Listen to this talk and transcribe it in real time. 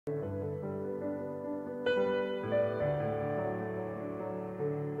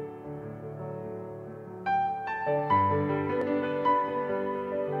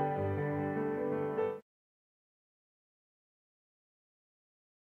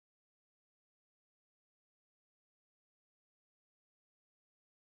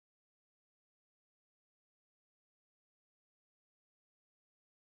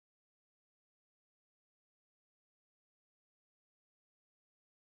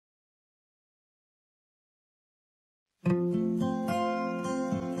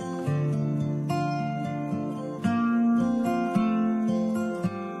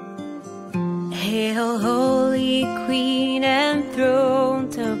Queen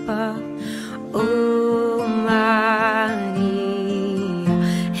enthroned above. O Maria,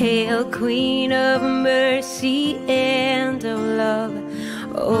 hail Queen of mercy and of love.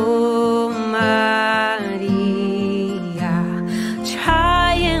 O Maria,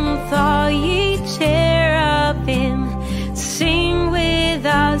 triumph all ye cherubim, sing with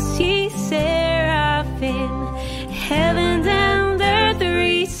us ye seraphim, heaven and earth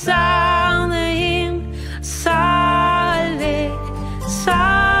resound the hymn, Salve,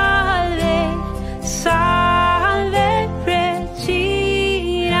 Salve, Salve Regina.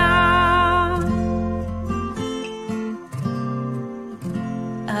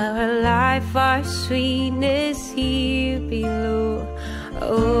 Our life, our sweetness here below,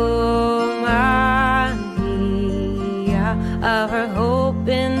 O Maria, our hope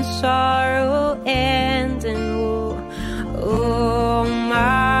in sorrow and in woe, O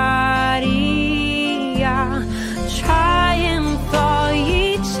Maria, triumph all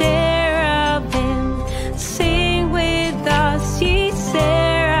ye cherubim, sing with us ye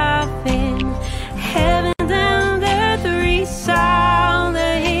seraphim, heaven and earth resound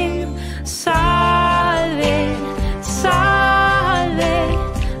the hymn, Salve, Salve,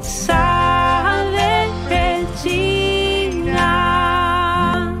 Salve Regina.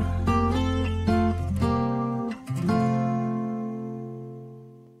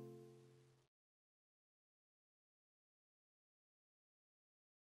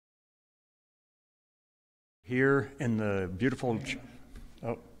 Here in the beautiful,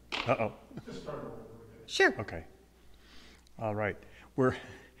 Sure. Okay. All right.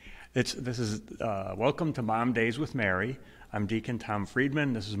 This is welcome to Momdays with Mary. I'm Deacon Tom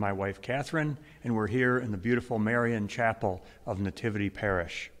Friedman. This is my wife Catherine, and we're here in the beautiful Marian Chapel of Nativity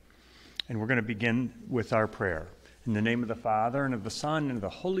Parish. And we're going to begin with our prayer. In the name of the Father, and of the Son, and of the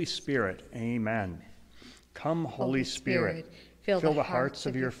Holy Spirit. Amen. Come, Holy Spirit, fill the hearts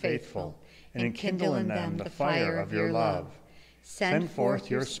of your faithful, and enkindle in them the fire of your love. Send forth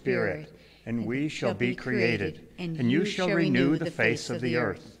your Spirit, and we shall be created, and you shall renew the face of the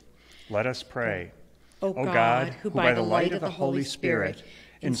earth. Let us pray. O God, who by the light of the Holy Spirit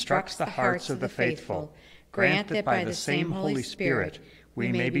instructs the hearts of the faithful, grant that by the same Holy Spirit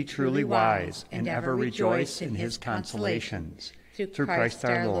we may be truly wise and ever rejoice in his consolations. Through Christ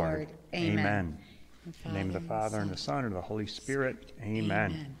our Lord. Amen. In the name of the Father, and the Son, and the Holy Spirit.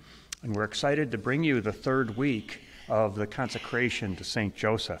 Amen. And we're excited to bring you the third week of the consecration to St.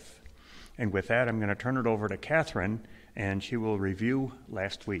 Joseph. And with that, I'm going to turn it over to Catherine, and she will review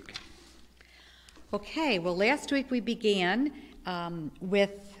last week. Okay, well, last week we began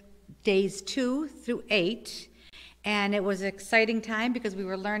with days 2 through 8, and it was an exciting time because we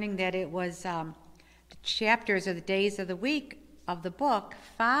were learning that it was the chapters or the days of the week of the book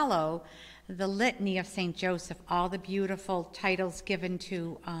follow the litany of St. Joseph, all the beautiful titles given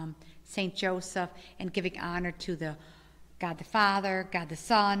to St. Joseph, and giving honor to God the Father, God the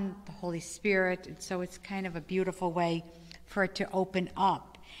Son, the Holy Spirit. And so it's kind of a beautiful way for it to open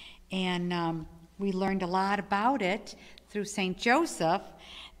up. And we learned a lot about it through St. Joseph,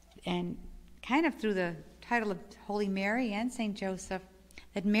 and kind of through the title of Holy Mary and St. Joseph,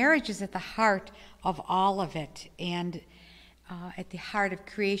 that marriage is at the heart of all of it, and at the heart of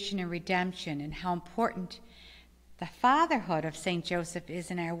creation and redemption, and how important the fatherhood of St. Joseph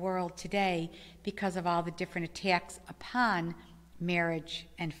is in our world today because of all the different attacks upon marriage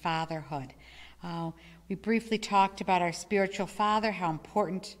and fatherhood. We briefly talked about our spiritual father, how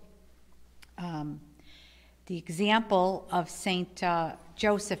important the example of St.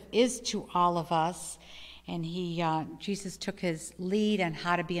 Joseph is to all of us, and Jesus took his lead on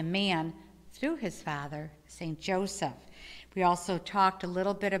how to be a man through his father, St. Joseph. We also talked a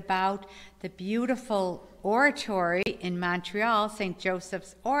little bit about the beautiful oratory in Montreal, St.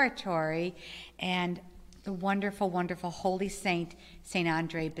 Joseph's Oratory, and the wonderful, wonderful holy saint, St.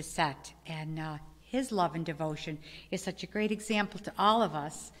 Andre Bessette. And his love and devotion is such a great example to all of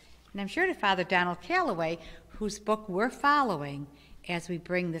us. And I'm sure to Father Donald Calloway, whose book we're following as we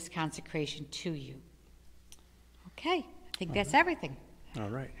bring this consecration to you. Okay, I think that's everything. All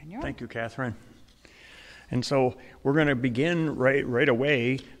right. Thank you, Catherine. And so we're going to begin right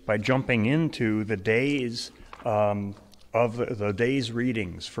away by jumping into the days of the day's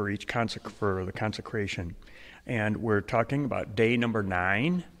readings for the consecration. And we're talking about day number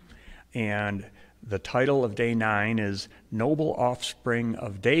 9, and the title of day 9 is Noble Offspring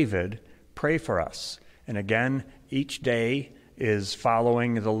of David, Pray for Us. And again, each day is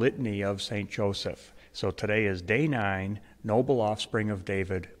following the litany of St. Joseph. So today is day 9, Noble Offspring of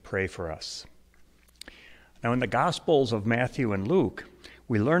David, Pray for Us. Now in the Gospels of Matthew and Luke,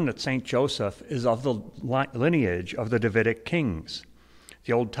 we learn that St. Joseph is of the lineage of the Davidic kings.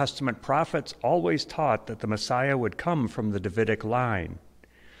 The Old Testament prophets always taught that the Messiah would come from the Davidic line.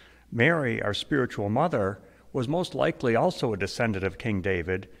 Mary, our spiritual mother, was most likely also a descendant of King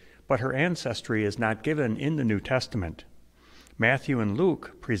David, but her ancestry is not given in the New Testament. Matthew and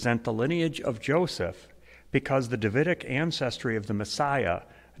Luke present the lineage of Joseph because the Davidic ancestry of the Messiah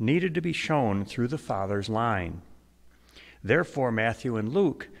needed to be shown through the father's line. Therefore, Matthew and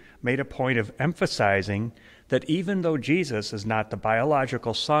Luke made a point of emphasizing that even though Jesus is not the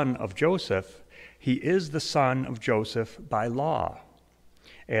biological son of Joseph, he is the son of Joseph by law.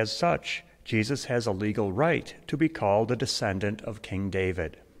 As such, Jesus has a legal right to be called a descendant of King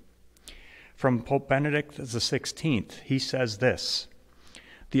David. From Pope Benedict XVI, he says this: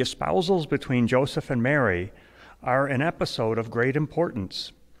 "The espousals between Joseph and Mary are an episode of great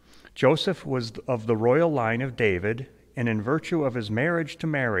importance. Joseph was of the royal line of David, and in virtue of his marriage to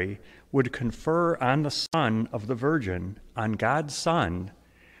Mary, would confer on the Son of the Virgin, on God's Son,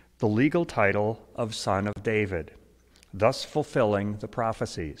 the legal title of Son of David, thus fulfilling the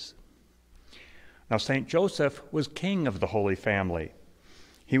prophecies." Now, St. Joseph was king of the Holy Family.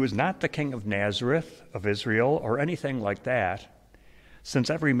 He was not the king of Nazareth, of Israel, or anything like that. Since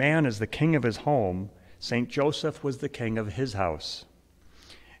every man is the king of his home, St. Joseph was the king of his house.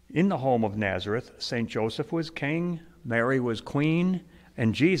 In the home of Nazareth, St. Joseph was king, Mary was queen,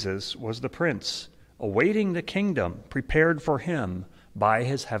 and Jesus was the prince, awaiting the kingdom prepared for him by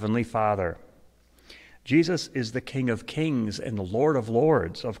his heavenly Father. Jesus is the King of Kings and the Lord of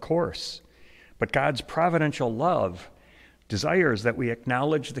Lords, of course, but God's providential love desires that we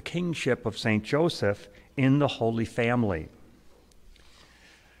acknowledge the kingship of St. Joseph in the Holy Family.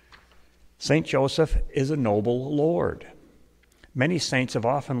 St. Joseph is a noble Lord. Many saints have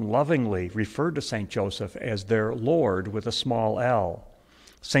often lovingly referred to St. Joseph as their Lord with a small l.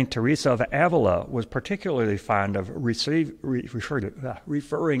 St. Teresa of Avila was particularly fond of referring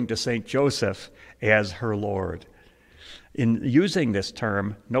to St. Joseph as her Lord. In using this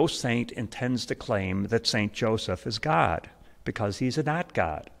term, no saint intends to claim that St. Joseph is God, because he's not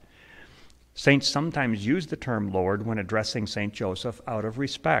God. Saints sometimes use the term Lord when addressing St. Joseph out of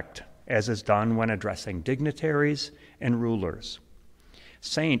respect, as is done when addressing dignitaries and rulers.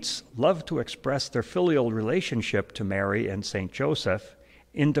 Saints love to express their filial relationship to Mary and St. Joseph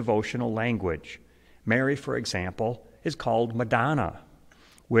in devotional language. Mary, for example, is called Madonna,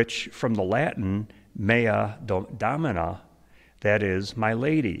 which from the Latin mea domina, that is, my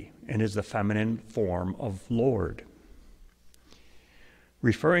lady, and is the feminine form of Lord.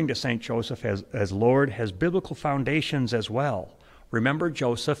 Referring to St. Joseph as Lord has biblical foundations as well. Remember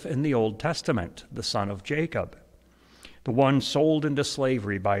Joseph in the Old Testament, the son of Jacob, the one sold into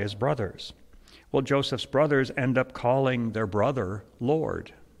slavery by his brothers. Well, Joseph's brothers end up calling their brother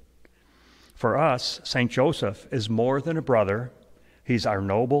Lord. For us, St. Joseph is more than a brother. He's our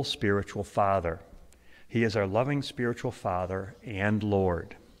noble spiritual father. He is our loving spiritual father and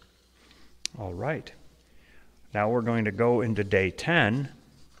Lord. All right. Now we're going to go into day 10,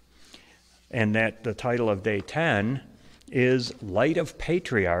 and that the title of day 10 is Light of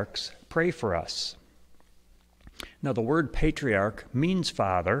Patriarchs, Pray for Us. Now the word patriarch means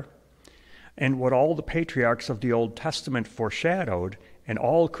father, and what all the patriarchs of the Old Testament foreshadowed, and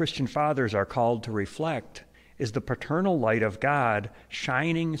all Christian fathers are called to reflect, is the paternal light of God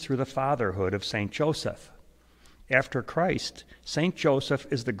shining through the fatherhood of St. Joseph. After Christ, St. Joseph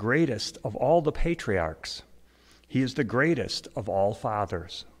is the greatest of all the patriarchs. He is the greatest of all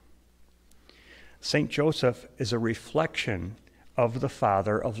fathers. St. Joseph is a reflection of the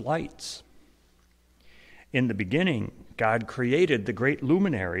Father of lights. In the beginning, God created the great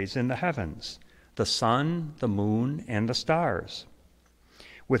luminaries in the heavens, the sun, the moon, and the stars.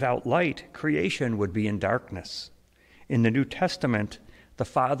 Without light, creation would be in darkness. In the New Testament, the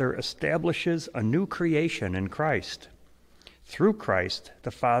Father establishes a new creation in Christ. Through Christ,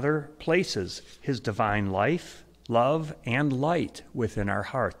 the Father places his divine life, love, and light within our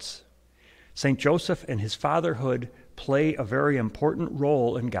hearts. St. Joseph and his fatherhood play a very important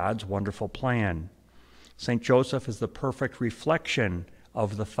role in God's wonderful plan. St. Joseph is the perfect reflection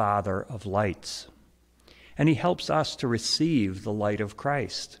of the Father of lights, and he helps us to receive the light of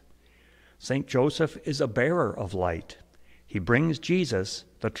Christ. St. Joseph is a bearer of light. He brings Jesus,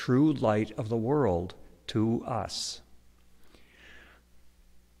 the true light of the world, to us.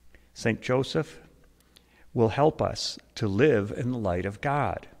 St. Joseph will help us to live in the light of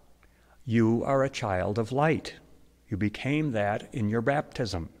God. You are a child of light. You became that in your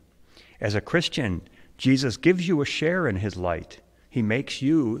baptism. As a Christian, Jesus gives you a share in his light. He makes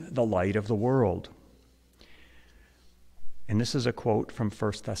you the light of the world. And this is a quote from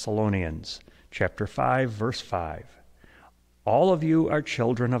 1 Thessalonians chapter 5, verse 5. All of you are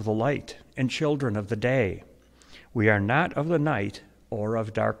children of the light and children of the day. We are not of the night or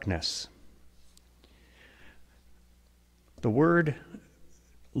of darkness. The word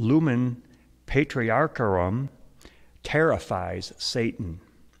lumen patriarcharum terrifies Satan.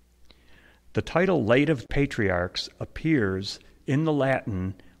 The title Light of Patriarchs appears in the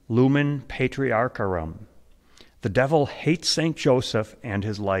Latin lumen patriarcharum. The devil hates St. Joseph and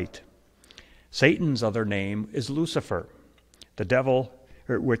his light. Satan's other name is Lucifer, the devil,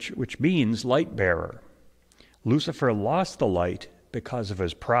 which means light bearer. Lucifer lost the light because of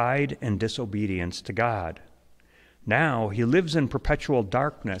his pride and disobedience to God. Now he lives in perpetual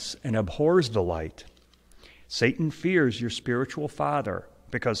darkness and abhors the light. Satan fears your spiritual father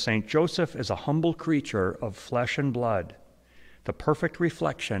because St. Joseph is a humble creature of flesh and blood, the perfect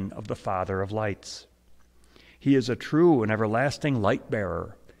reflection of the Father of lights. He is a true and everlasting light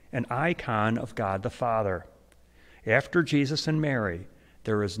bearer, an icon of God the Father. After Jesus and Mary,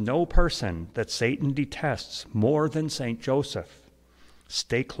 there is no person that Satan detests more than St. Joseph.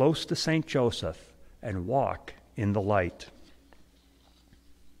 Stay close to St. Joseph and walk in the light.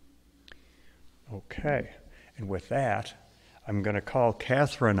 Okay, and with that, I'm going to call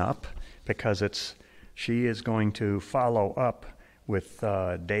Catherine up because she is going to follow up with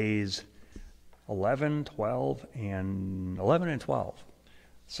days 11 and 12.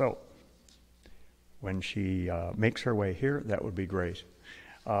 So when she makes her way here, that would be great.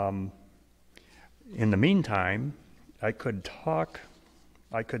 In the meantime, I could talk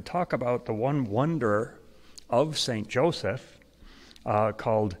about the one wonder of St. Joseph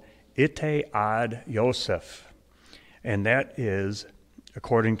called Ite ad Joseph. And that is,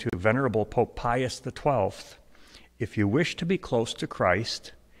 according to Venerable Pope Pius XII, if you wish to be close to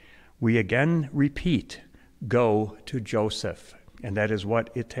Christ, we again repeat, go to Joseph. And that is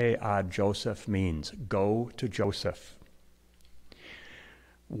what Ite ad Joseph means, go to Joseph.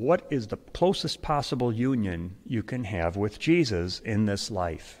 What is the closest possible union you can have with Jesus in this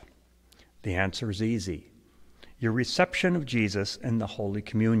life? The answer is easy. Your reception of Jesus in the Holy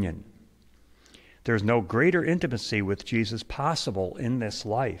Communion. There's no greater intimacy with Jesus possible in this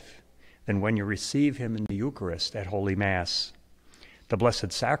life than when you receive him in the Eucharist at Holy Mass. The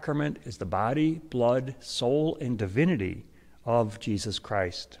Blessed Sacrament is the body, blood, soul, and divinity of Jesus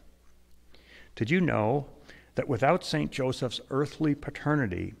Christ. Did you know that without St. Joseph's earthly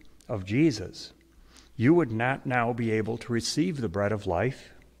paternity of Jesus, you would not now be able to receive the bread of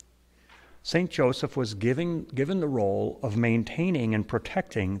life? St. Joseph was given the role of maintaining and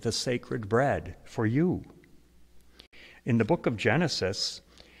protecting the sacred bread for you. In the book of Genesis,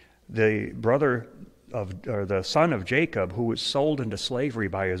 the son of Jacob, who was sold into slavery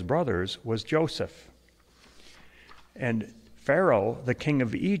by his brothers, was Joseph. And Pharaoh, the king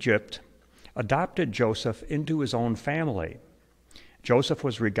of Egypt, adopted Joseph into his own family. Joseph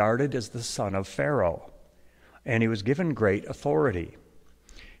was regarded as the son of Pharaoh, and he was given great authority.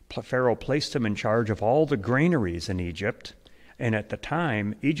 Pharaoh placed him in charge of all the granaries in Egypt, and at the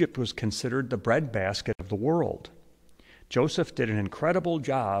time, Egypt was considered the breadbasket of the world. Joseph did an incredible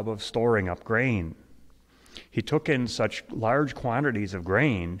job of storing up grain. He took in such large quantities of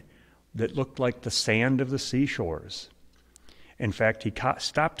grain that looked like the sand of the seashores. In fact, he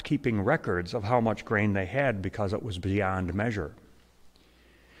stopped keeping records of how much grain they had because it was beyond measure.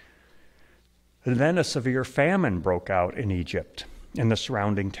 And then a severe famine broke out in Egypt and the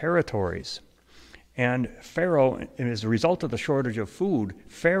surrounding territories. And Pharaoh, as a result of the shortage of food,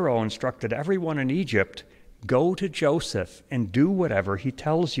 Pharaoh instructed everyone in Egypt, go to Joseph and do whatever he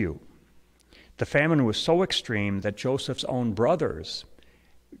tells you. The famine was so extreme that Joseph's own brothers,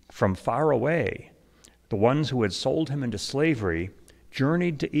 from far away, the ones who had sold him into slavery,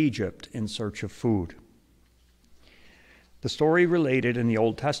 journeyed to Egypt in search of food. The story related in the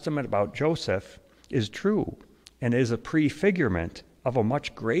Old Testament about Joseph is true and is a prefigurement of a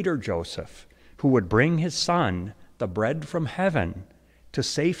much greater Joseph who would bring his son, the bread from heaven, to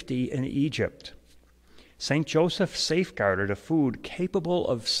safety in Egypt. St. Joseph safeguarded a food capable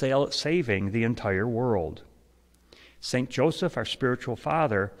of saving the entire world. St. Joseph, our spiritual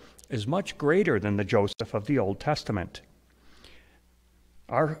father, is much greater than the Joseph of the Old Testament.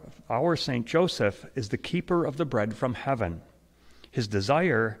 Our St. Joseph is the keeper of the bread from heaven. His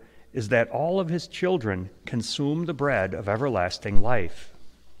desire is that all of his children consume the bread of everlasting life.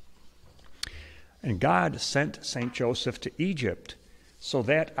 And God sent St. Joseph to Egypt so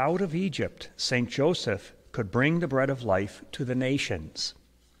that out of Egypt, St. Joseph could bring the bread of life to the nations.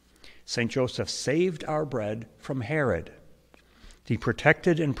 St. Joseph saved our bread from Herod. He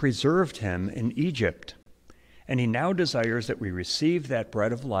protected and preserved him in Egypt. and he now desires that we receive that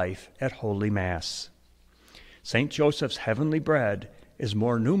bread of life at Holy Mass. St. Joseph's heavenly bread is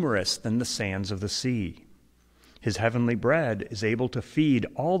more numerous than the sands of the sea. His heavenly bread is able to feed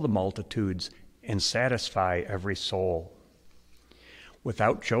all the multitudes and satisfy every soul.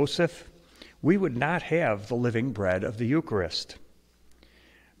 Without Joseph, we would not have the living bread of the Eucharist.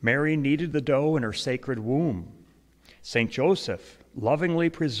 Mary kneaded the dough in her sacred womb. St. Joseph lovingly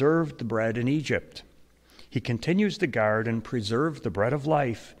preserved the bread in Egypt. He continues to guard and preserve the bread of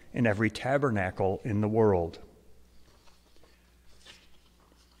life in every tabernacle in the world.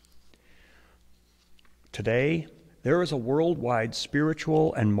 Today, there is a worldwide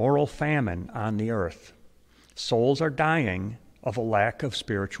spiritual and moral famine on the earth. Souls are dying of a lack of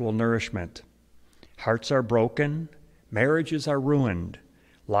spiritual nourishment. Hearts are broken, marriages are ruined,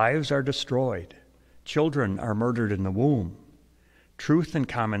 lives are destroyed, children are murdered in the womb. Truth and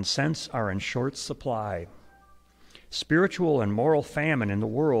common sense are in short supply. Spiritual and moral famine in the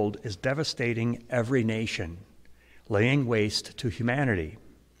world is devastating every nation, laying waste to humanity.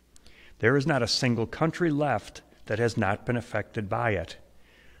 There is not a single country left that has not been affected by it.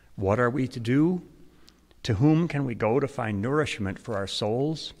 What are we to do? To whom can we go to find nourishment for our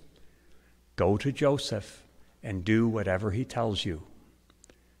souls? Go to Joseph and do whatever he tells you.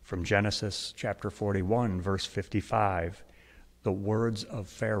 From Genesis chapter 41, verse 55, the words of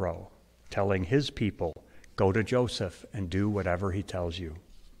Pharaoh telling his people, go to Joseph and do whatever he tells you.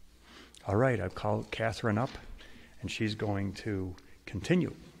 All right, I've called Catherine up, and she's going to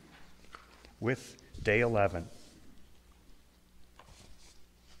continue with day 11.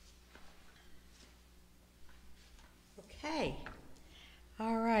 Okay.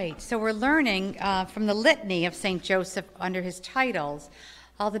 All right. So we're learning from the litany of St. Joseph under his titles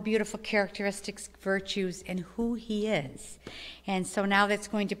all the beautiful characteristics, virtues, and who he is. And so now that's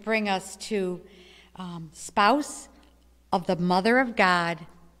going to bring us to spouse of the Mother of God,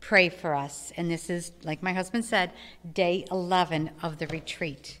 pray for us. And this is, like my husband said, day 11 of the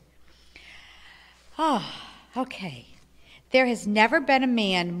retreat. Okay. There has never been a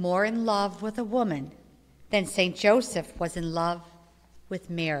man more in love with a woman than St. Joseph was in love with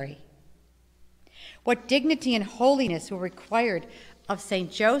Mary. What dignity and holiness were required of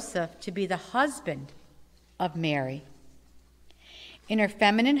St. Joseph to be the husband of Mary. In her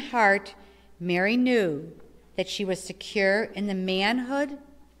feminine heart, Mary knew that she was secure in the manhood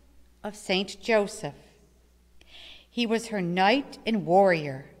of St. Joseph. He was her knight and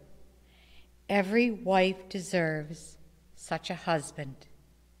warrior. Every wife deserves such a husband,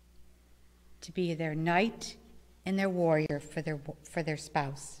 to be their knight and their warrior for their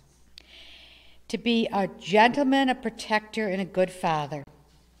spouse, to be a gentleman, a protector, and a good father.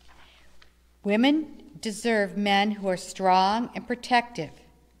 Women deserve men who are strong and protective,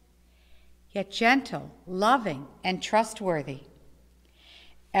 yet gentle, loving, and trustworthy.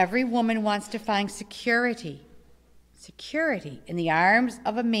 Every woman wants to find security in the arms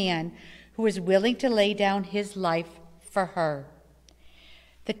of a man who is willing to lay down his life for her.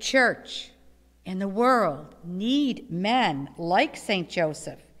 The church and the world need men like St.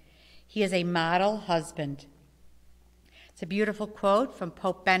 Joseph. He is a model husband. It's a beautiful quote from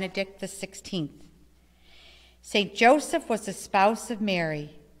Pope Benedict XVI. St. Joseph was the spouse of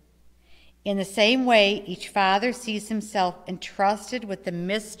Mary. In the same way, each father sees himself entrusted with the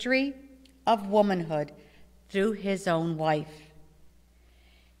mystery of womanhood through his own wife.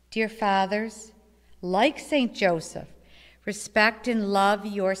 Dear fathers, like St. Joseph, respect and love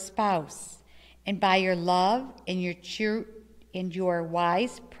your spouse, and by your love and your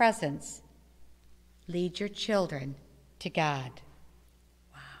wise presence, lead your children to God.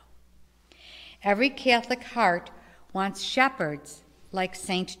 Wow. Every Catholic heart wants shepherds like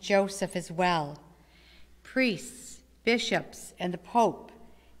St. Joseph as well, priests, bishops, and the Pope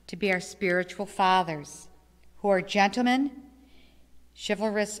to be our spiritual fathers, who are gentlemen,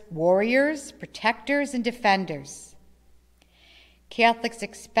 chivalrous warriors, protectors, and defenders. Catholics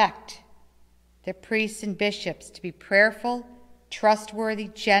expect their priests and bishops to be prayerful, trustworthy,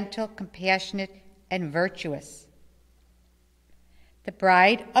 gentle, compassionate, and virtuous. The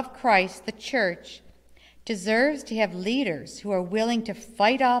bride of Christ, the Church, deserves to have leaders who are willing to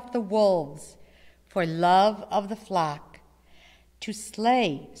fight off the wolves for love of the flock, to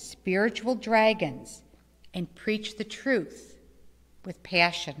slay spiritual dragons, and preach the truth with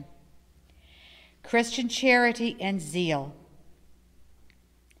passion, Christian charity, and zeal.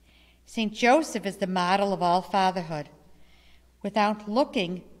 St. Joseph is the model of all fatherhood. Without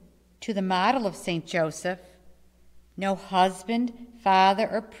looking to the model of St. Joseph, no husband, father,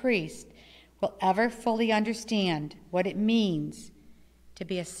 or priest will ever fully understand what it means to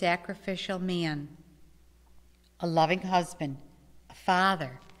be a sacrificial man, a loving husband, a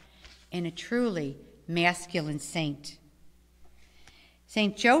father, and a truly masculine saint.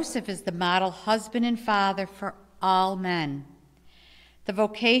 Saint Joseph is the model husband and father for all men. The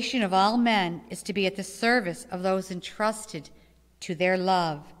vocation of all men is to be at the service of those entrusted to their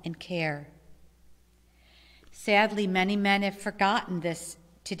love and care. Sadly, many men have forgotten this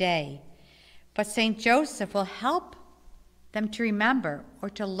today, but Saint Joseph will help them to remember or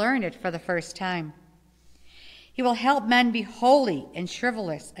to learn it for the first time. He will help men be holy and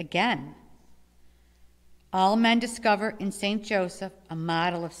chivalrous again. All men discover in Saint Joseph a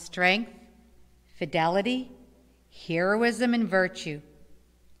model of strength, fidelity, heroism, and virtue.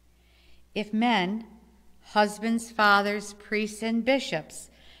 If men, husbands, fathers, priests, and bishops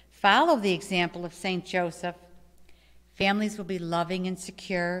follow the example of Saint Joseph, families will be loving and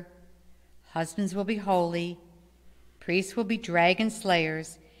secure, husbands will be holy, priests will be dragon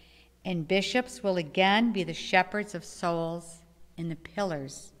slayers, and bishops will again be the shepherds of souls and the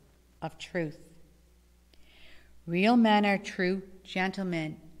pillars of truth. Real men are true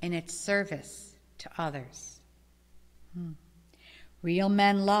gentlemen in its service to others. Real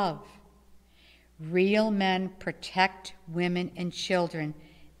men love. Real men protect women and children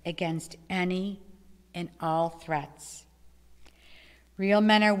against any and all threats. Real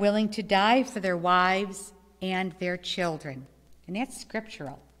men are willing to die for their wives and their children. And that's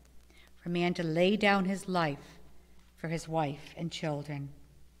scriptural, for a man to lay down his life for his wife and children.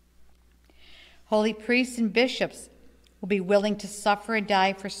 Holy priests and bishops will be willing to suffer and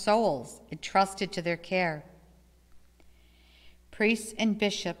die for souls entrusted to their care. Priests and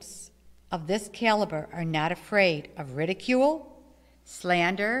bishops of this caliber are not afraid of ridicule,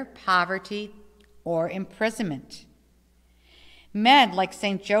 slander, poverty, or imprisonment. Men like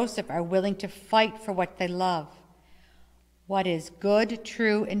Saint Joseph are willing to fight for what they love, what is good,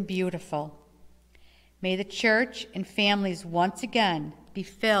 true, and beautiful. May the church and families once again be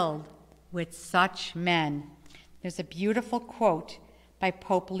filled with such men. There's a beautiful quote by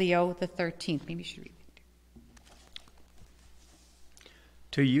Pope Leo XIII. Maybe you should read it.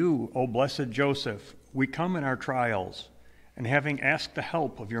 To you, O blessed Joseph, we come in our trials, and having asked the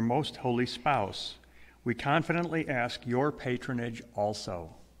help of your most holy spouse, we confidently ask your patronage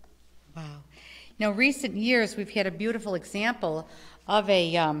also. Wow. Now, recent years, we've had a beautiful example of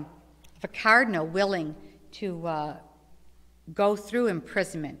a cardinal willing to go through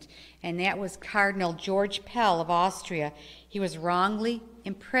imprisonment, and that was Cardinal George Pell of Austria. He was wrongly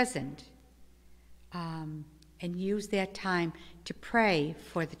imprisoned and used that time to pray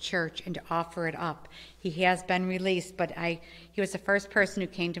for the church and to offer it up. He has been released, but he was the first person who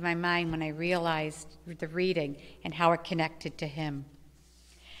came to my mind when I realized the reading and how it connected to him.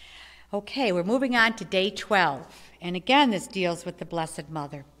 Okay, we're moving on to day 12, and again this deals with the Blessed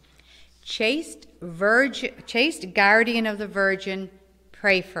Mother. Chaste guardian of the Virgin,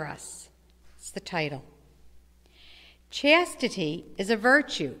 pray for us. It's the title. Chastity is a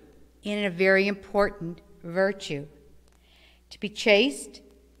virtue, and a very important virtue. To be chaste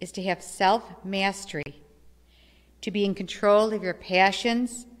is to have self-mastery, to be in control of your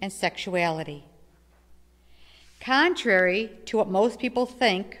passions and sexuality. Contrary to what most people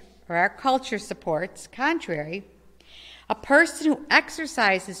think, or our culture supports, a person who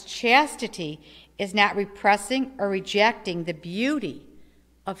exercises chastity is not repressing or rejecting the beauty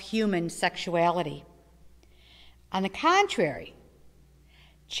of human sexuality. On the contrary,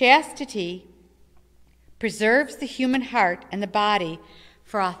 chastity preserves the human heart and the body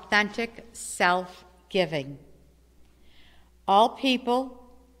for authentic self-giving. All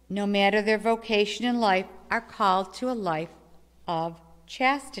people, no matter their vocation in life, are called to a life of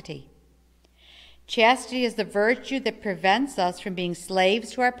chastity. Chastity is the virtue that prevents us from being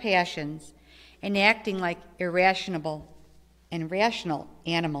slaves to our passions and acting like irrational and rational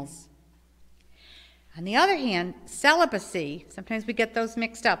animals. On the other hand, celibacy, sometimes we get those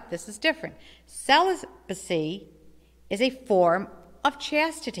mixed up. This is different. Celibacy is a form of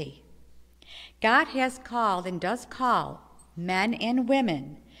chastity. God has called and does call men and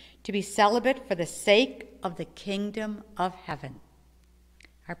women to be celibate for the sake of the kingdom of heaven.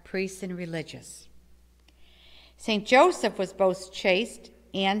 Our priests and religious. St. Joseph was both chaste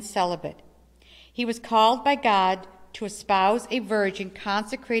and celibate. He was called by God to espouse a virgin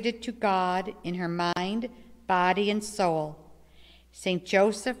consecrated to God in her mind, body, and soul. St.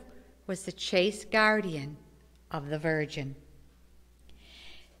 Joseph was the chaste guardian of the Virgin.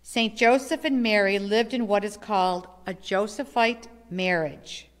 St. Joseph and Mary lived in what is called a Josephite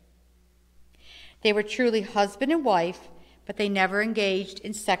marriage. They were truly husband and wife, but they never engaged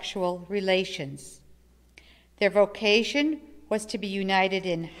in sexual relations. Their vocation was to be united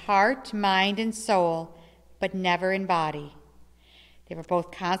in heart, mind, and soul but never in body. They were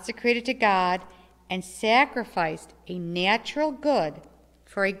both consecrated to God and sacrificed a natural good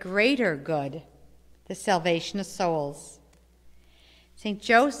for a greater good, the salvation of souls. St.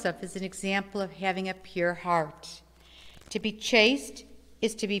 Joseph is an example of having a pure heart. To be chaste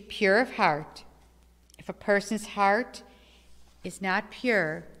is to be pure of heart. If a person's heart is not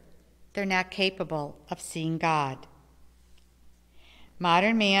pure, they're not capable of seeing God.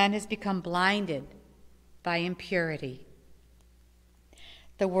 Modern man has become blinded by impurity.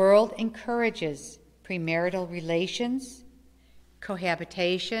 The world encourages premarital relations,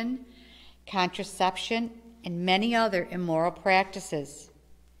 cohabitation, contraception, and many other immoral practices.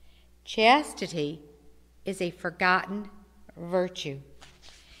 Chastity is a forgotten virtue.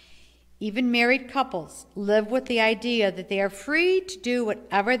 Even married couples live with the idea that they are free to do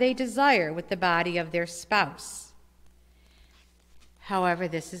whatever they desire with the body of their spouse. However,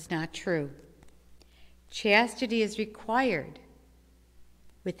 this is not true. Chastity is required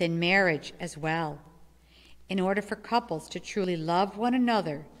within marriage as well, in order for couples to truly love one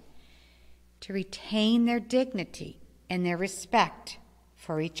another, to retain their dignity and their respect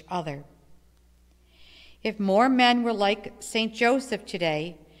for each other. If more men were like St. Joseph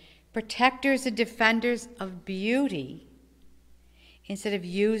today, protectors and defenders of beauty, instead of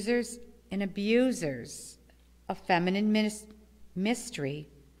users and abusers of feminine mystery,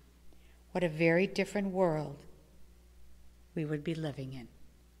 what a very different world we would be living in.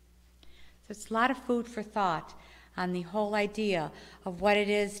 So it's a lot of food for thought on the whole idea of what it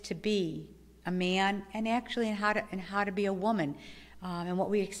is to be a man, and actually in how to be a woman, and what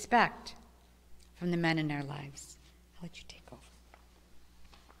we expect from the men in our lives. I'll let you take over.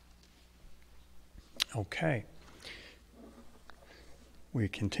 Okay. We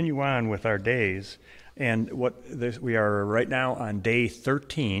continue on with our days, and we are right now on day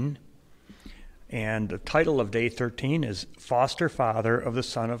 13, and the title of day 13 is Foster Father of the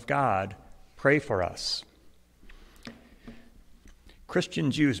Son of God, Pray for Us.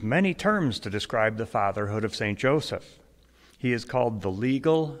 Christians use many terms to describe the fatherhood of St. Joseph. He is called the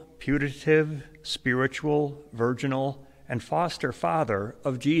legal, putative, spiritual, virginal, and foster father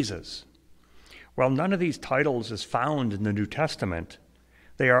of Jesus. While none of these titles is found in the New Testament,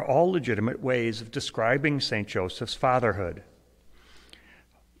 they are all legitimate ways of describing St. Joseph's fatherhood.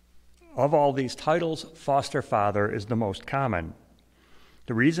 Of all these titles, foster father is the most common.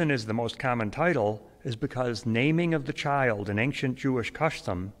 The reason is the most common title is because naming of the child in ancient Jewish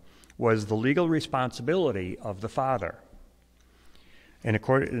custom was the legal responsibility of the father. And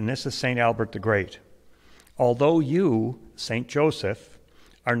this is St. Albert the Great. Although you, St. Joseph,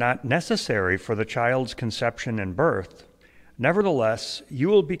 are not necessary for the child's conception and birth, nevertheless, you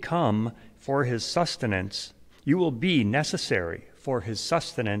will be necessary for his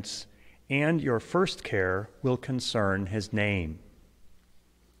sustenance, and your first care will concern his name.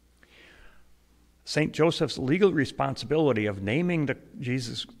 St. Joseph's legal responsibility of naming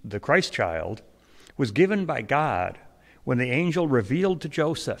the Christ child was given by God when the angel revealed to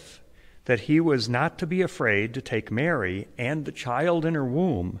Joseph that he was not to be afraid to take Mary and the child in her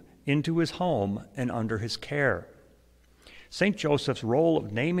womb into his home and under his care. St. Joseph's role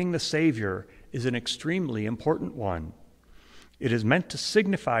of naming the Savior is an extremely important one. It is meant to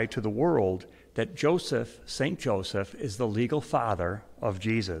signify to the world that St. Joseph, is the legal father of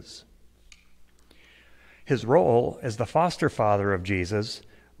Jesus. His role as the foster father of Jesus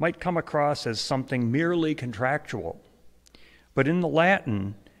might come across as something merely contractual, but in the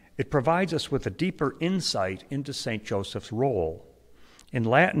Latin, it provides us with a deeper insight into St. Joseph's role. In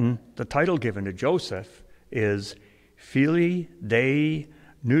Latin, the title given to Joseph is Filii Dei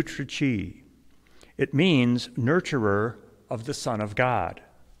Nutrici. It means nurturer of the Son of God.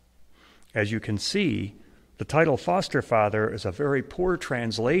 As you can see, the title foster father is a very poor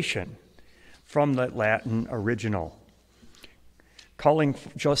translation from the Latin original. Calling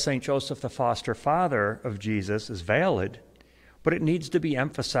St. Joseph the foster father of Jesus is valid, but it needs to be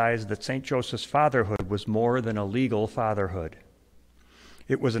emphasized that St. Joseph's fatherhood was more than a legal fatherhood.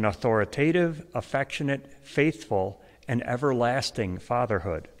 It was an authoritative, affectionate, faithful, and everlasting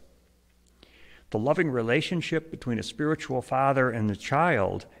fatherhood. The loving relationship between a spiritual father and the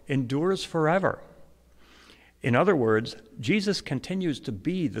child endures forever. In other words, Jesus continues to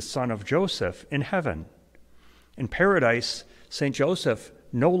be the son of Joseph in heaven. In paradise, St. Joseph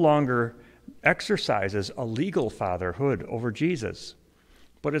no longer exercises a legal fatherhood over Jesus,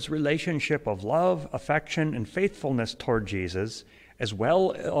 but his relationship of love, affection, and faithfulness toward Jesus, as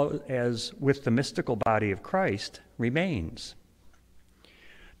well as with the mystical body of Christ, remains.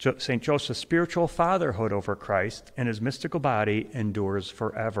 St. Joseph's spiritual fatherhood over Christ and his mystical body endures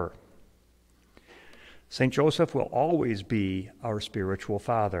forever. St. Joseph will always be our spiritual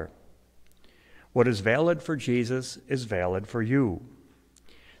father. What is valid for Jesus is valid for you.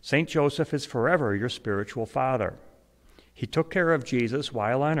 St. Joseph is forever your spiritual father. He took care of Jesus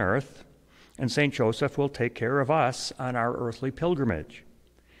while on earth, and St. Joseph will take care of us on our earthly pilgrimage.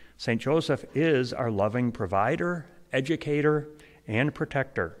 St. Joseph is our loving provider, educator, and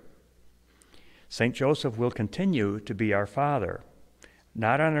protector. St. Joseph will continue to be our father,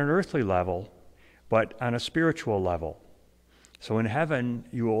 not on an earthly level, but on a spiritual level. So in heaven,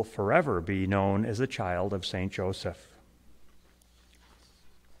 you will forever be known as a child of St. Joseph.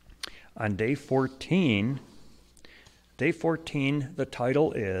 On day 14, the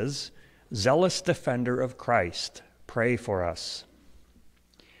title is Zealous Defender of Christ, Pray for Us.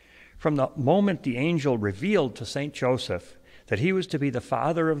 From the moment the angel revealed to St. Joseph that he was to be the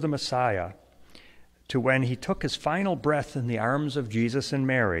father of the Messiah, to when he took his final breath in the arms of Jesus and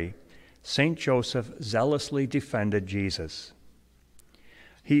Mary, St. Joseph zealously defended Jesus.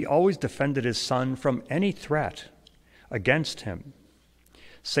 He always defended his son from any threat against him.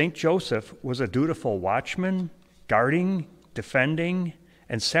 St. Joseph was a dutiful watchman, guarding, defending,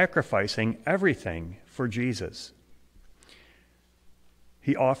 and sacrificing everything for Jesus.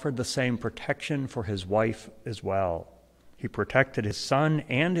 He offered the same protection for his wife as well. He protected his son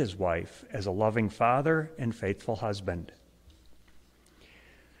and his wife as a loving father and faithful husband.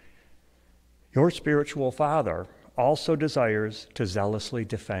 Your spiritual father also desires to zealously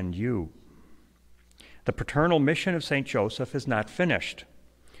defend you. The paternal mission of St. Joseph is not finished.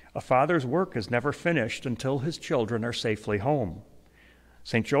 A father's work is never finished until his children are safely home.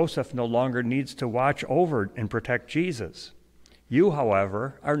 St. Joseph no longer needs to watch over and protect Jesus. You,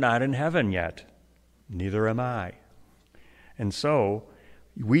 however, are not in heaven yet. Neither am I. And so,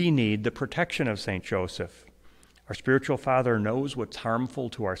 we need the protection of St. Joseph. Our spiritual father knows what's harmful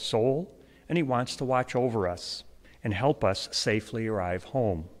to our soul, and he wants to watch over us and help us safely arrive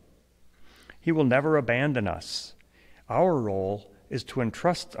home. He will never abandon us. Our role is to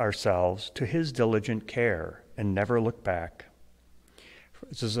entrust ourselves to his diligent care and never look back.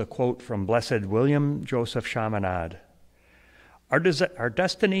 This is a quote from Blessed William Joseph Chaminade. Our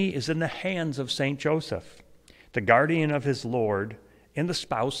destiny is in the hands of St. Joseph, the guardian of his Lord and the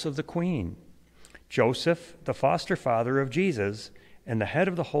spouse of the Queen. Joseph, the foster father of Jesus and the head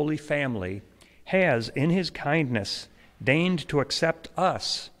of the Holy Family, has, in his kindness, deigned to accept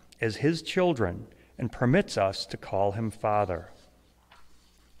us as his children and permits us to call him Father.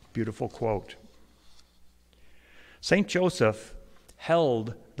 Beautiful quote. St. Joseph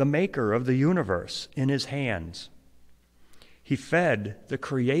held the maker of the universe in his hands. He fed the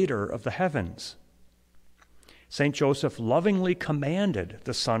creator of the heavens. St. Joseph lovingly commanded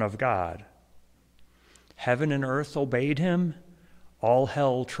the Son of God. Heaven and earth obeyed him. All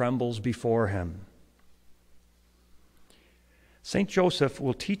hell trembles before him. St. Joseph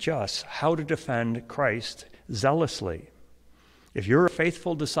will teach us how to defend Christ zealously. If you're a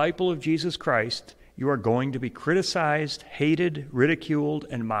faithful disciple of Jesus Christ, you are going to be criticized, hated, ridiculed,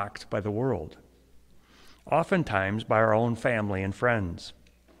 and mocked by the world, oftentimes by our own family and friends.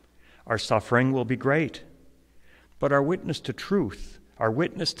 Our suffering will be great, but our witness to truth, our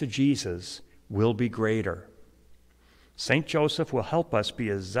witness to Jesus, will be greater. St. Joseph will help us be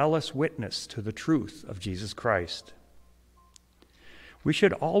a zealous witness to the truth of Jesus Christ. We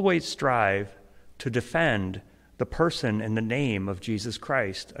should always strive to defend the person and the name of Jesus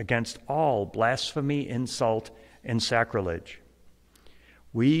Christ against all blasphemy, insult, and sacrilege.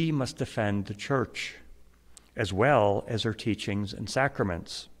 We must defend the Church, as well as her teachings and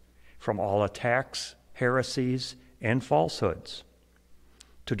sacraments, from all attacks, heresies, and falsehoods.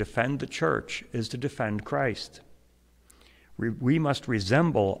 To defend the Church is to defend Christ. We must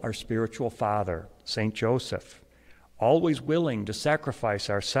resemble our spiritual father, St. Joseph, always willing to sacrifice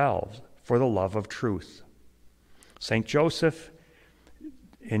ourselves for the love of truth. St. Joseph,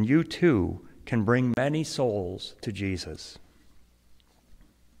 and you too, can bring many souls to Jesus.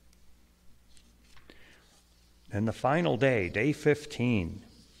 And the final day, day 15,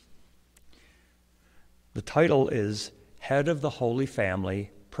 the title is Head of the Holy Family,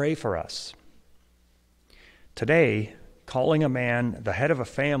 Pray for Us. Today, calling a man the head of a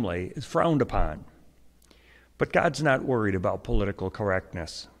family is frowned upon. But God's not worried about political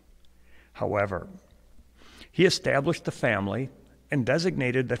correctness. However, he established the family and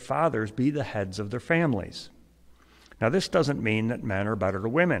designated that fathers be the heads of their families. Now, this doesn't mean that men are better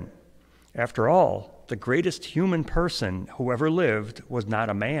than women. After all, the greatest human person who ever lived was not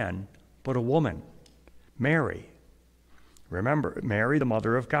a man, but a woman, Mary. Remember, Mary, the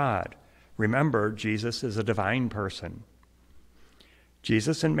mother of God. Remember, Jesus is a divine person.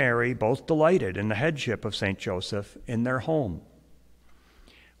 Jesus and Mary both delighted in the headship of St. Joseph in their home.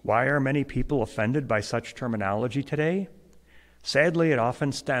 Why are many people offended by such terminology today? Sadly, it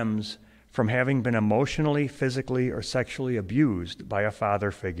often stems from having been emotionally, physically, or sexually abused by a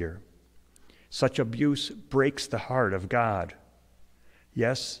father figure. Such abuse breaks the heart of God.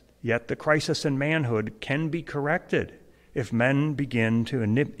 Yes, yet the crisis in manhood can be corrected if men begin to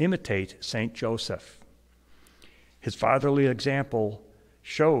imitate St. Joseph. His fatherly example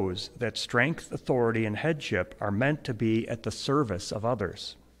shows that strength, authority, and headship are meant to be at the service of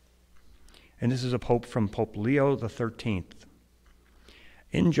others. And this is a quote from Pope Leo XIII.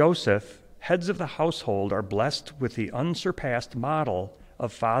 In Joseph, heads of the household are blessed with the unsurpassed model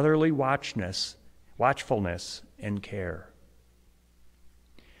of fatherly watchfulness, and care.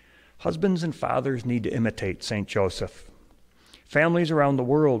 Husbands and fathers need to imitate St. Joseph. Families around the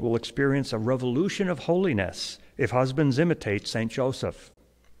world will experience a revolution of holiness if husbands imitate St. Joseph.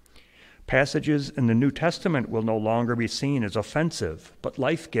 Passages in the New Testament will no longer be seen as offensive, but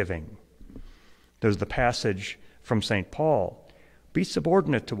life-giving. There's the passage from St. Paul, "Be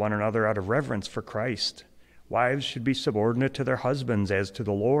subordinate to one another out of reverence for Christ. Wives should be subordinate to their husbands as to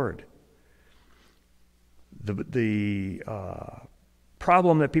the Lord." The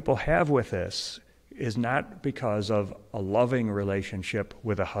problem that people have with this is not because of a loving relationship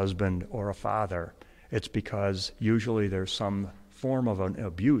with a husband or a father. It's because usually there's some form of an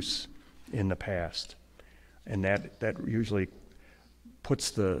abuse in the past. And that usually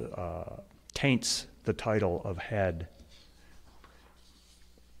puts taints the title of head.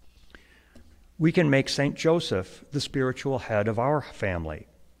 We can make St. Joseph the spiritual head of our family.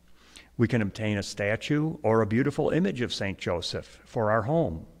 We can obtain a statue or a beautiful image of St. Joseph for our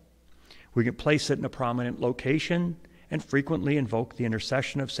home. We can place it in a prominent location and frequently invoke the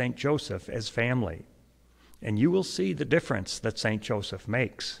intercession of St. Joseph as family. And you will see the difference that St. Joseph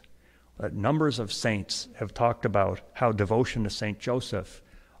makes. Numbers of saints have talked about how devotion to St. Joseph,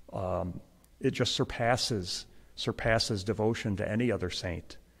 it just surpasses devotion to any other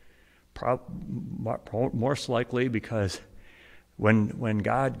saint. Most likely because when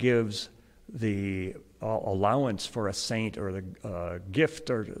God gives the allowance for a saint or the gift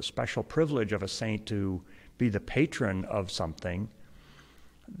or the special privilege of a saint to be the patron of something,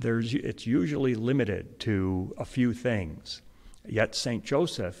 it's usually limited to a few things. Yet St.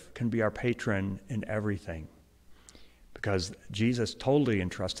 Joseph can be our patron in everything because Jesus totally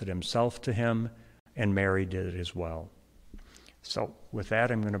entrusted himself to him and Mary did it as well. So with that,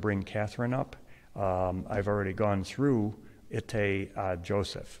 I'm going to bring Catherine up. I've already gone through Ite ad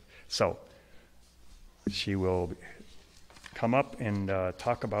Joseph. So she will come up and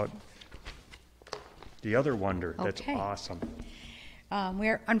talk about the other wonder. That's awesome.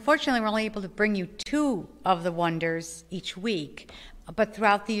 Unfortunately, we're only able to bring you 2 of the wonders each week, but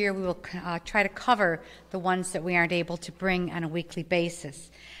throughout the year we will try to cover the ones that we aren't able to bring on a weekly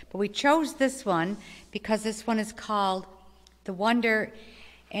basis. But we chose this one because this one is called The Wonder,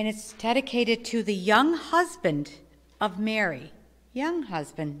 and it's dedicated to the young husband of Mary. Young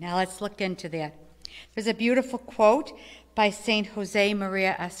husband. Now let's look into that. There's a beautiful quote by Saint Jose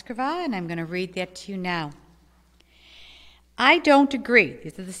Maria Escrivá, and I'm going to read that to you now. I don't agree,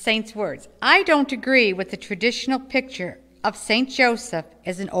 these are the saint's words, I don't agree with the traditional picture of Saint Joseph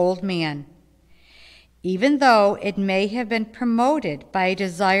as an old man. Even though it may have been promoted by a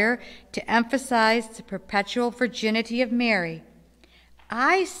desire to emphasize the perpetual virginity of Mary,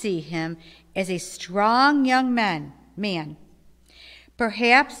 I see him as a strong young man,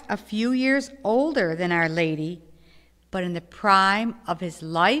 perhaps a few years older than Our Lady, but in the prime of his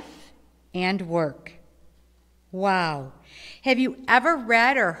life and work. Wow. Have you ever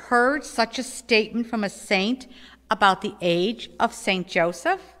read or heard such a statement from a saint about the age of Saint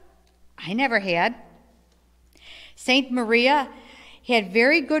Joseph? I never had. Saint Maria had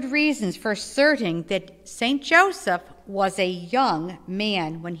very good reasons for asserting that Saint Joseph was a young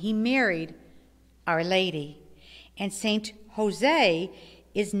man when he married Our Lady. And Saint Jose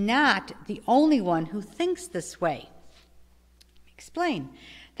is not the only one who thinks this way. Explain.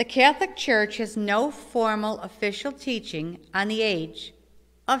 The Catholic Church has no formal official teaching on the age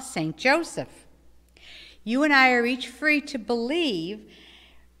of Saint Joseph. You and I are each free to believe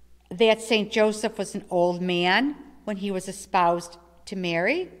that Saint Joseph was an old man when he was espoused to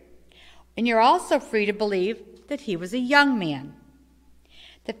Mary, and you're also free to believe that he was a young man.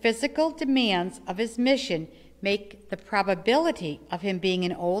 The physical demands of his mission make the probability of him being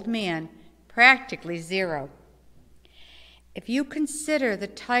an old man practically zero. If you consider the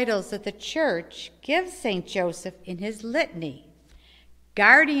titles that the Church gives St. Joseph in his litany,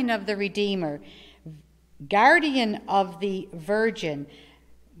 guardian of the Redeemer, guardian of the virgin,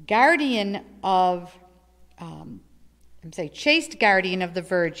 guardian of, chaste guardian of the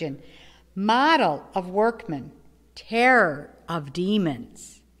virgin, model of workmen, terror of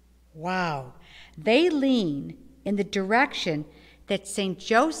demons. Wow. They lean in the direction that St.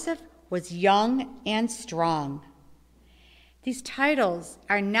 Joseph was young and strong. These titles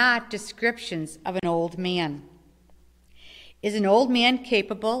are not descriptions of an old man. Is an old man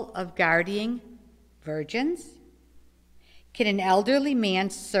capable of guarding virgins? Can an elderly man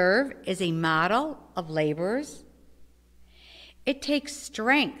serve as a model of laborers? It takes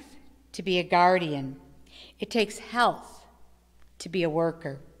strength to be a guardian. It takes health to be a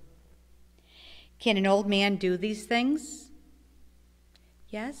worker. Can an old man do these things?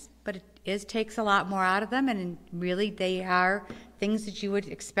 Yes, but it takes a lot more out of them, and really they are things that you would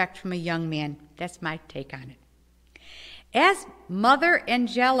expect from a young man. That's my take on it. As Mother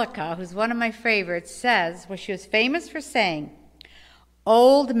Angelica, who's one of my favorites, says, well, she was famous for saying,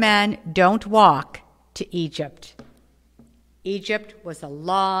 old men don't walk to Egypt. Egypt was a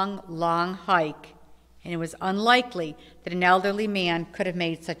long, long hike, and it was unlikely that an elderly man could have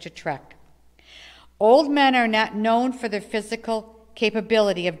made such a trek. Old men are not known for their physical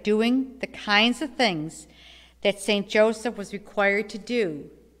capability of doing the kinds of things that St. Joseph was required to do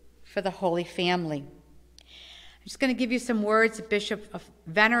for the Holy Family. I'm just going to give you some words of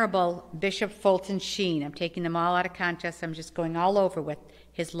Venerable Bishop Fulton Sheen. I'm taking them all out of context. I'm just going all over with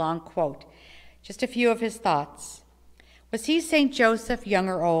his long quote. Just a few of his thoughts. Was he St. Joseph young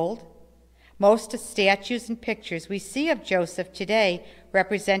or old? Most of the statues and pictures we see of Joseph today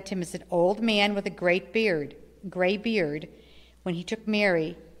represent him as an old man with a gray beard, when he took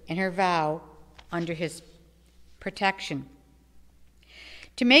Mary and her vow under his protection.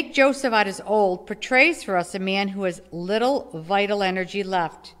 To make Joseph out as old portrays for us a man who has little vital energy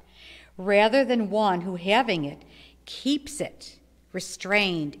left, rather than one who, having it, keeps it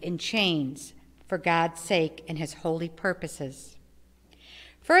restrained in chains for God's sake and his holy purposes.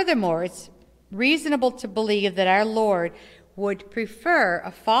 Furthermore, it's reasonable to believe that our Lord would prefer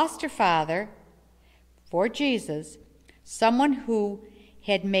a foster father for Jesus, someone who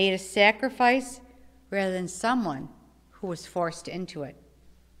had made a sacrifice rather than someone who was forced into it.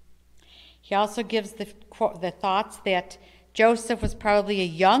 He also gives the thoughts that Joseph was probably a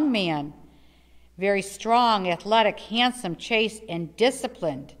young man, very strong, athletic, handsome, chaste, and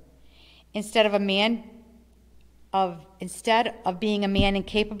disciplined. Instead of being a man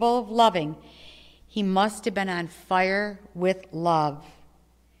incapable of loving, he must have been on fire with love.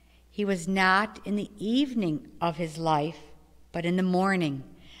 He was not in the evening of his life, but in the morning,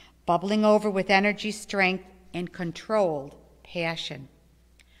 bubbling over with energy, strength, and controlled passion.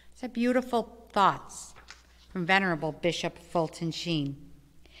 These are beautiful thoughts from Venerable Bishop Fulton Sheen.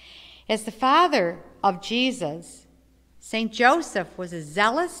 As the father of Jesus, St. Joseph was a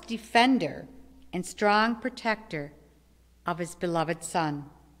zealous defender and strong protector of his beloved son.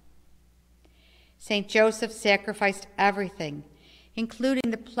 St. Joseph sacrificed everything,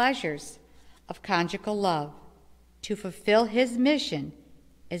 including the pleasures of conjugal love, to fulfill his mission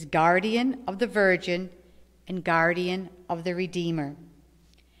as guardian of the Virgin and guardian of the Redeemer.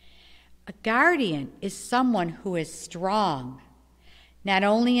 A guardian is someone who is strong, not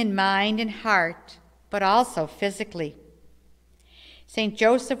only in mind and heart, but also physically. St.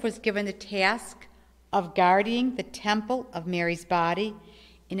 Joseph was given the task of guarding the temple of Mary's body,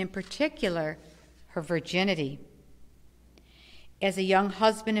 and in particular, her virginity. As a young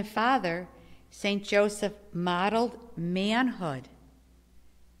husband and father, St. Joseph modeled manhood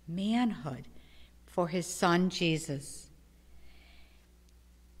for his son Jesus.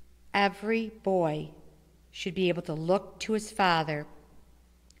 Every boy should be able to look to his father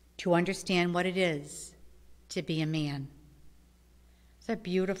to understand what it is to be a man. Those are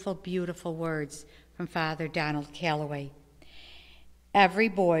beautiful, beautiful words from Father Donald Calloway. Every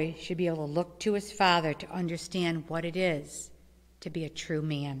boy should be able to look to his father to understand what it is to be a true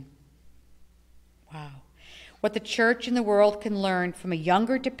man. Wow. What the church and the world can learn from a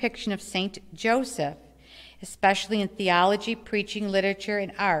younger depiction of St. Joseph, especially in theology, preaching, literature,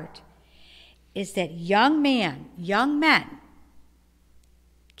 and art, is that young men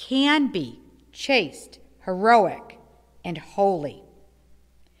can be chaste, heroic, and holy.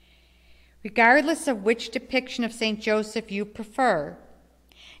 Regardless of which depiction of St. Joseph you prefer,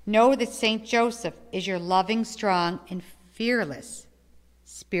 know that St. Joseph is your loving, strong, and fearless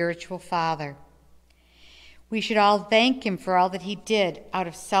spiritual father. We should all thank him for all that he did out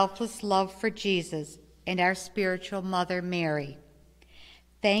of selfless love for Jesus and our spiritual mother, Mary.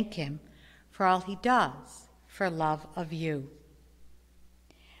 Thank him for all he does for love of you.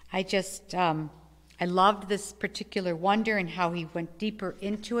 I I loved this particular wonder and how he went deeper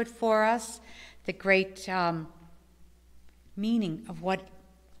into it for us, the great meaning of what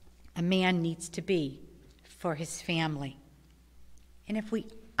a man needs to be for his family. And if we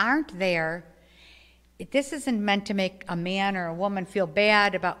aren't there, this isn't meant to make a man or a woman feel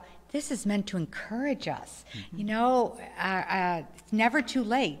bad about, this is meant to encourage us. Mm-hmm. You know, it's never too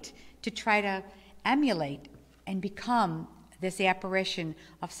late to try to emulate and become this apparition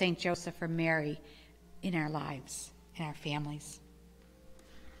of St. Joseph or Mary in our lives, in our families.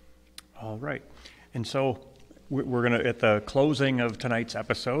 All right. And so we're going to, at the closing of tonight's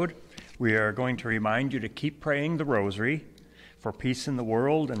episode, we are going to remind you to keep praying the rosary for peace in the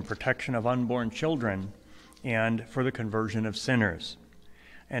world and protection of unborn children and for the conversion of sinners.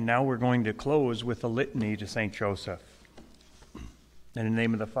 And now we're going to close with a litany to St. Joseph. In the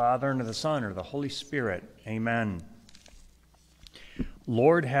name of the Father, and of the Son, and of the Holy Spirit. Amen.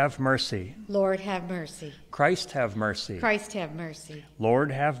 Lord, have mercy. Lord, have mercy. Christ, have mercy. Christ, have mercy.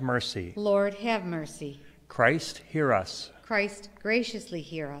 Lord, have mercy. Lord, have mercy. Christ, hear us. Christ, graciously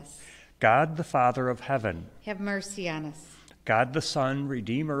hear us. God, the Father of heaven. Have mercy on us. God, the Son,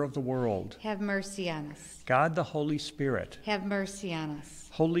 Redeemer of the world. Have mercy on us. God, the Holy Spirit. Have mercy on us.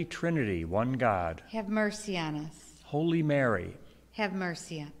 Holy Trinity, one God. Have mercy on us. Holy Mary. Have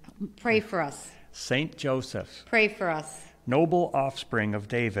mercy on us. Pray for us. Saint Joseph. Pray for us. Noble offspring of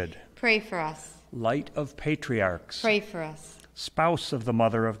David. Pray for us. Light of patriarchs. Pray for us. Spouse of the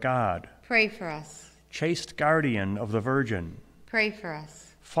Mother of God. Pray for us. Chaste guardian of the Virgin. Pray for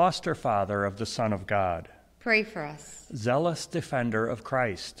us. Foster father of the Son of God. Pray for us. Zealous defender of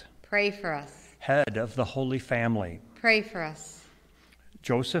Christ. Pray for us. Head of the Holy Family. Pray for us.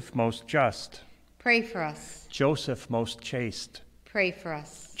 Joseph most just. Pray for us. Joseph most chaste. Pray for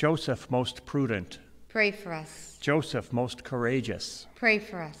us. Joseph most prudent. Pray for us. Joseph most courageous. Pray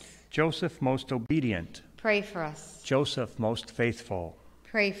for us. Joseph most obedient. Pray for us. Joseph most faithful.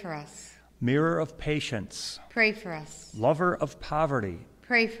 Pray for us. Mirror of patience. Pray for us. Lover of poverty.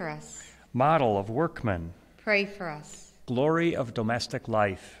 Pray for us. Model of workmen. Pray for us. Glory of domestic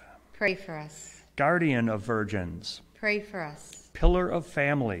life. Pray for us. Guardian of virgins. Pray for us. Pillar of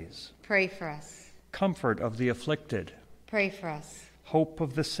families. Pray for us. Comfort of the afflicted. Pray for us. Hope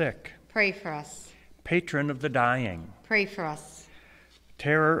of the sick. Pray for us. Patron of the dying. Pray for us.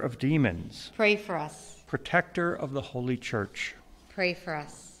 Terror of demons. Pray for us. Protector of the Holy Church. Pray for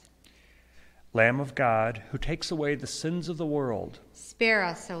us. Lamb of God, who takes away the sins of the world. Spare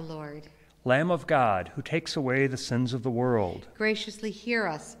us, O Lord. Lamb of God, who takes away the sins of the world. Graciously hear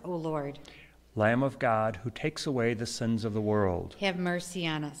us, O Lord. Lamb of God, who takes away the sins of the world. Have mercy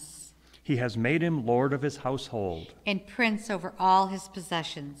on us. He has made him Lord of his household. And prince over all his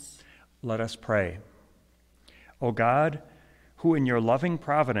possessions. Let us pray. O God, who in your loving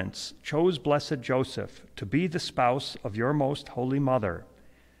providence chose blessed Joseph to be the spouse of your most holy mother,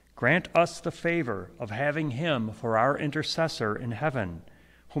 grant us the favor of having him for our intercessor in heaven,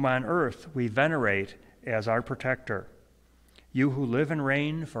 whom on earth we venerate as our protector. You who live and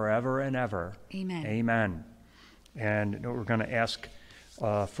reign forever and ever. Amen. Amen. And we're going to ask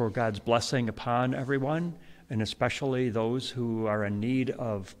for God's blessing upon everyone, and especially those who are in need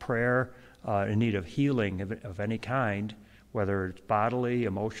of prayer, in need of healing of any kind, whether it's bodily,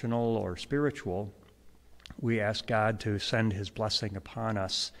 emotional, or spiritual. We ask God to send his blessing upon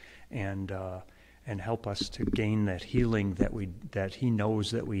us and help us to gain that healing that he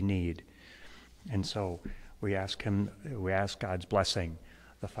knows that we need. And so we ask God's blessing,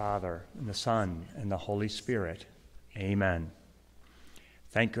 the Father and the Son and the Holy Spirit. Amen.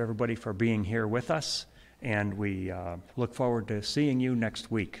 Thank you, everybody, for being here with us, and we look forward to seeing you next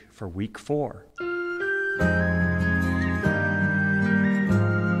week for week 4.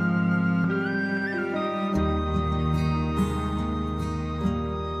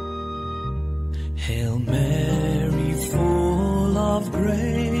 Hail Mary, full of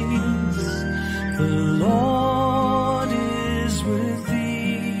grace, the Lord is with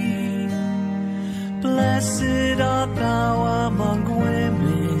thee. Blessed art thou among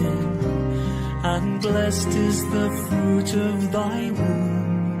women, and blessed is the fruit of thy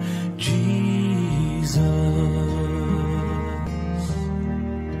womb, Jesus.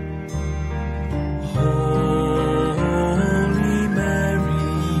 Holy Mary,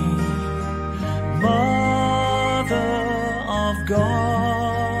 Mother of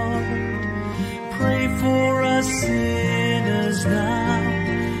God, pray for us sinners now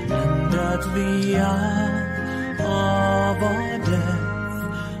and at the hour